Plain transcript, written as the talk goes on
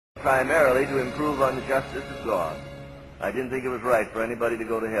primarily to improve on the justice of God. I didn't think it was right for anybody to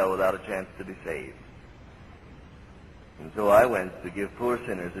go to hell without a chance to be saved. And so I went to give poor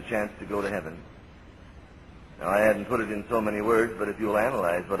sinners a chance to go to heaven. Now, I hadn't put it in so many words, but if you'll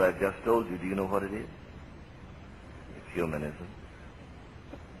analyze what I've just told you, do you know what it is? It's humanism.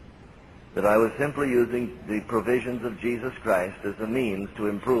 That I was simply using the provisions of Jesus Christ as a means to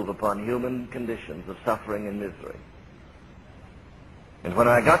improve upon human conditions of suffering and misery. And when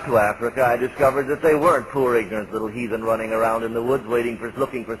I got to Africa, I discovered that they weren't poor, ignorant little heathen running around in the woods looking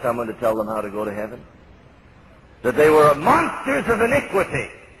for someone to tell them how to go to heaven. That they were monsters of iniquity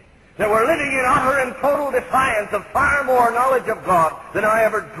that were living in utter and total defiance of far more knowledge of God than I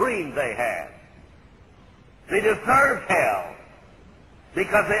ever dreamed they had. They deserved hell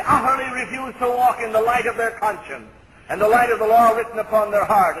because they utterly refused to walk in the light of their conscience and the light of the law written upon their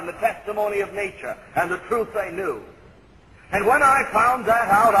heart and the testimony of nature and the truth they knew. And when I found that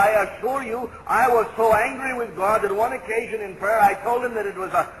out, I assure you, I was so angry with God that one occasion in prayer I told him that it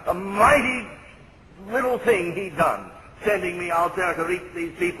was a mighty little thing he'd done, sending me out there to reach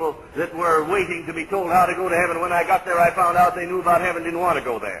these people that were waiting to be told how to go to heaven. When I got there, I found out they knew about heaven, didn't want to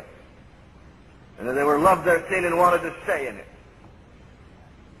go there. And that they loved their sin and wanted to stay in it.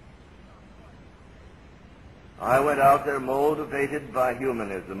 I went out there motivated by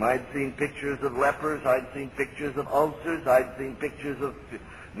humanism. I'd seen pictures of lepers. I'd seen pictures of ulcers. I'd seen pictures of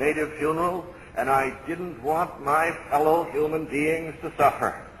native funerals. And I didn't want my fellow human beings to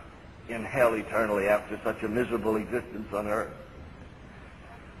suffer in hell eternally after such a miserable existence on earth.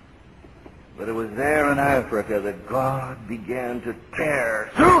 But it was there in Africa that God began to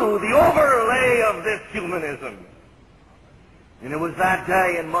tear through the overlay of this humanism. And it was that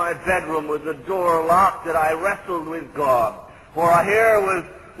day in my bedroom with the door locked that I wrestled with God. For here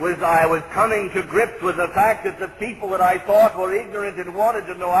I was coming to grips with the fact that the people that I thought were ignorant and wanted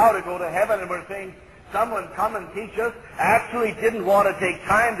to know how to go to heaven and were saying, someone come and teach us, actually didn't want to take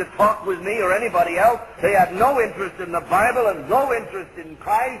time to talk with me or anybody else. They had no interest in the Bible and no interest in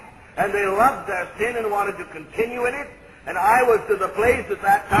Christ, and they loved their sin and wanted to continue in it. And I was to the place at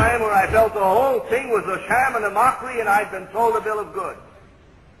that time where I felt the whole thing was a sham and a mockery, and I'd been sold a bill of goods.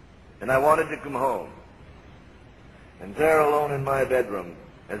 And I wanted to come home. And there alone in my bedroom,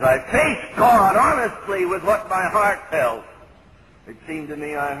 as I faced God honestly with what my heart felt, it seemed to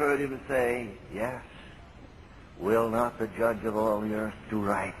me I heard him say, yes, will not the judge of all the earth do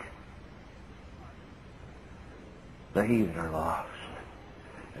right? The heathen are lost.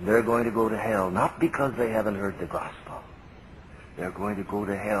 And they're going to go to hell, not because they haven't heard the gospel. They're going to go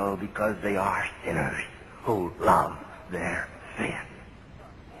to hell because they are sinners who love their sin.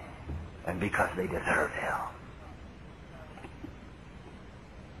 And because they deserve hell.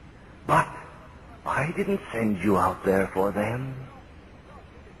 But I didn't send you out there for them.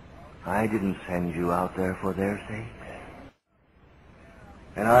 I didn't send you out there for their sake.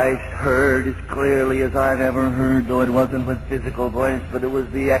 And I heard as clearly as I've ever heard, though it wasn't with physical voice, but it was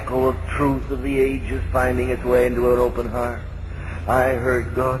the echo of truth of the ages finding its way into an open heart. I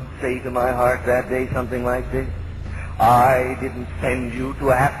heard God say to my heart that day something like this: I didn't send you to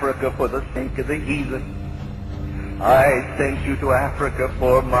Africa for the sake of the heathen. I sent you to Africa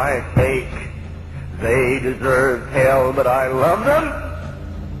for my sake. They deserve hell, but I love them,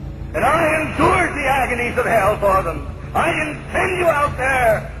 and I endured the agonies of hell for them. I didn't send you out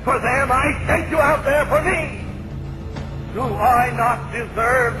there for them. I sent you out there for me. Do I not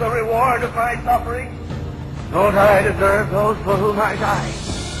deserve the reward of my suffering? Don't I deserve those for whom I died?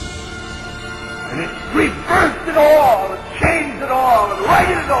 And it reversed it all, and changed it all, and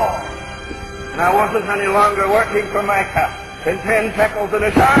righted it all. And I wasn't any longer working for my cup and 10 shekels in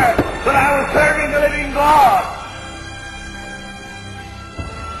a jar, but I was serving the living God.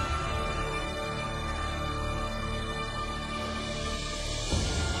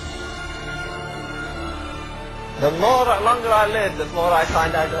 The longer I live, the more I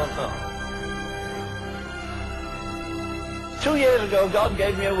find I don't know. 2 years ago, God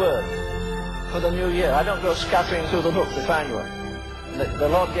gave me a word for the new year. I don't go scattering through the book to find one. The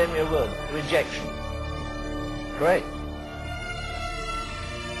Lord gave me a word: rejection. Great.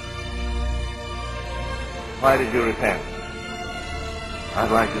 Why did you repent? I'd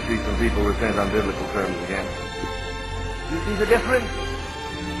like to see some people repent on biblical terms again. You see the difference?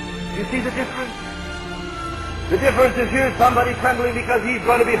 You see the difference? The difference is here's somebody trembling because he's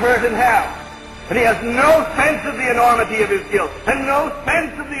going to be hurt in hell. And he has no sense of the enormity of his guilt, and no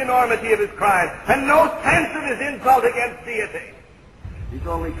sense of the enormity of his crime, and no sense of his insult against deity. He's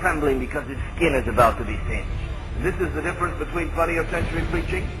only trembling because his skin is about to be singed. And this is the difference between 20th century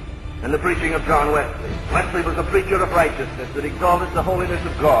preaching and the preaching of John Wesley. Wesley was a preacher of righteousness that exalted the holiness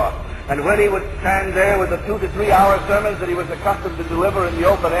of God. And when he would stand there with the 2 to 3 hour sermons that he was accustomed to deliver in the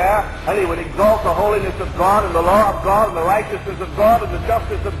open air, and he would exalt the holiness of God and the law of God and the righteousness of God and the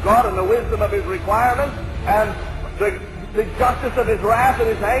justice of God and the wisdom of his requirements and the justice of his wrath and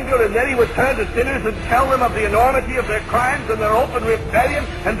his anger, and then he would turn to sinners and tell them of the enormity of their crimes and their open rebellion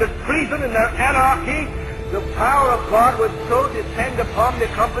and the treason and their anarchy, the power of God would so descend upon the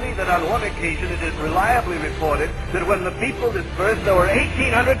company that on one occasion it is reliably reported that when the people dispersed, there were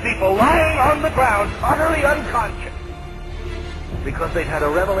 1,800 people lying on the ground, utterly unconscious, because they'd had a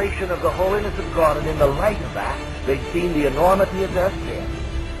revelation of the holiness of God, and in the light of that, they'd seen the enormity of their sin.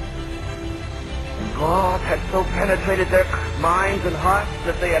 And God had so penetrated their minds and hearts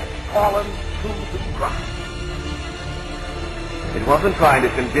that they had fallen to the ground. It wasn't trying to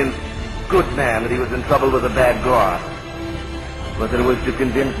convince good man that he was in trouble with a bad God, but that it was to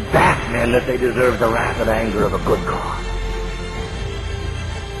convince bad men that they deserved the wrath and anger of a good God.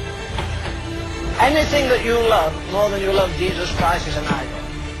 Anything that you love more than you love Jesus Christ is an idol.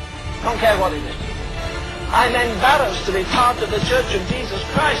 Don't care what it is. I'm embarrassed to be part of the Church of Jesus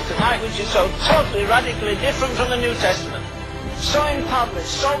Christ tonight, which is so totally, radically different from the New Testament. So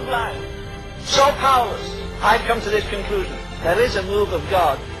impoverished, so blind, so powerless. I've come to this conclusion. There is a move of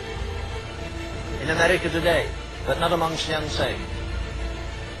God in America today, but not amongst the unsaved.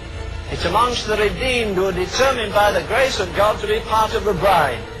 It's amongst the redeemed who are determined by the grace of God to be part of the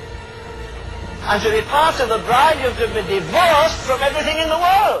bride. And to be part of the bride, you have to be divorced from everything in the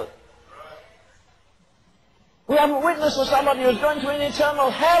world. We haven't witnessed for somebody who's going to an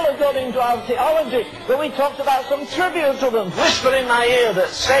eternal hell according to our theology, but we talked about some tribute to them. Whisper in my ear that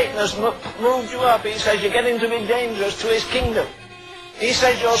Satan has moved you up. He says you're getting to be dangerous to his kingdom. He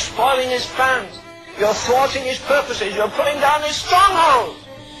says you're spoiling his plans. You're thwarting his purposes. You're pulling down his strongholds.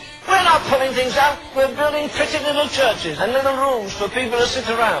 We're not pulling things down. We're building pretty little churches and little rooms for people to sit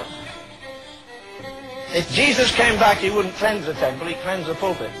around. If Jesus came back, he wouldn't cleanse the temple. He'd cleanse the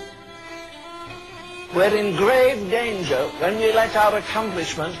pulpit. We're in grave danger when we let our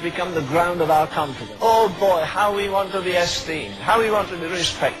accomplishments become the ground of our confidence. Oh boy, how we want to be esteemed. How we want to be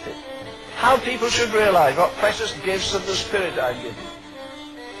respected. How people should realize what precious gifts of the Spirit I've given.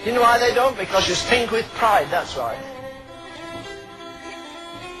 You know why they don't? Because you stink with pride, that's why.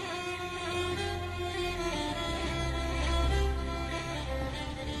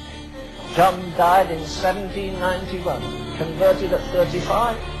 John died in 1791, converted at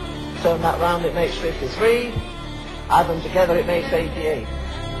 35. Turn that round, it makes 53. Add them together, it makes 88.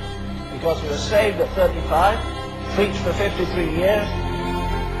 Because he was saved at 35, preached for 53 years.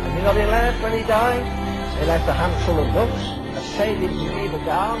 And you know what he left when he died? He left a handful of books, a shaded Geneva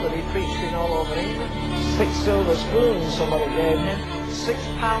gown that he preached in all over England, 6 silver spoons somebody gave him,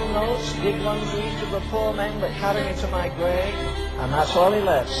 £6 notes, big ones for each of the poor men that carry me to my grave, and that's all he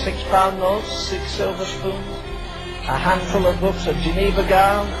left. £6 notes, 6 silver spoons, a handful of books, a Geneva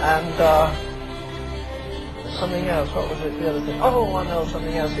gown, and something else. What was it, the other thing? Oh, I know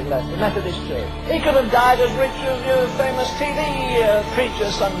something else he left, the Methodist Church. He could have died as rich as your famous TV preacher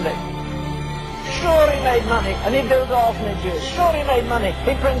Sunday. Sure, he made money, and he built orphanages. Sure, he made money.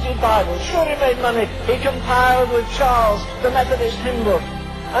 He printed Bibles. Sure, he made money. He compiled with Charles the Methodist hymn book.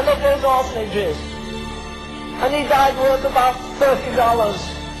 And look, those orphanages. And he died worth about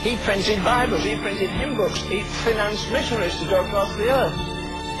 $30. He printed Bibles. He printed hymn books. He financed missionaries to go across the earth.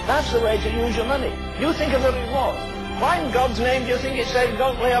 That's the way to use your money. You think of the reward. Why in God's name do you think it says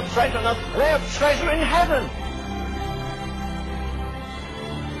don't lay up treasure on earth? Lay up treasure in heaven.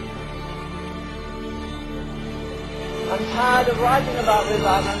 I'm tired of writing about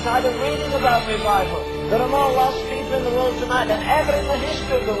revival. I'm tired of reading about revival. There are more lost people in the world tonight than ever in the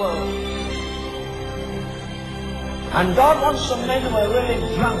history of the world. And God wants some men who are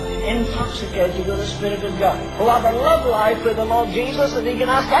really drunk, intoxicated with the Spirit of God, who have a love life with the Lord Jesus, and He can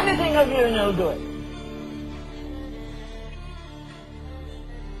ask anything of you and He'll do it.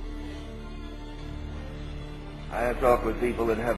 I have talked with people that have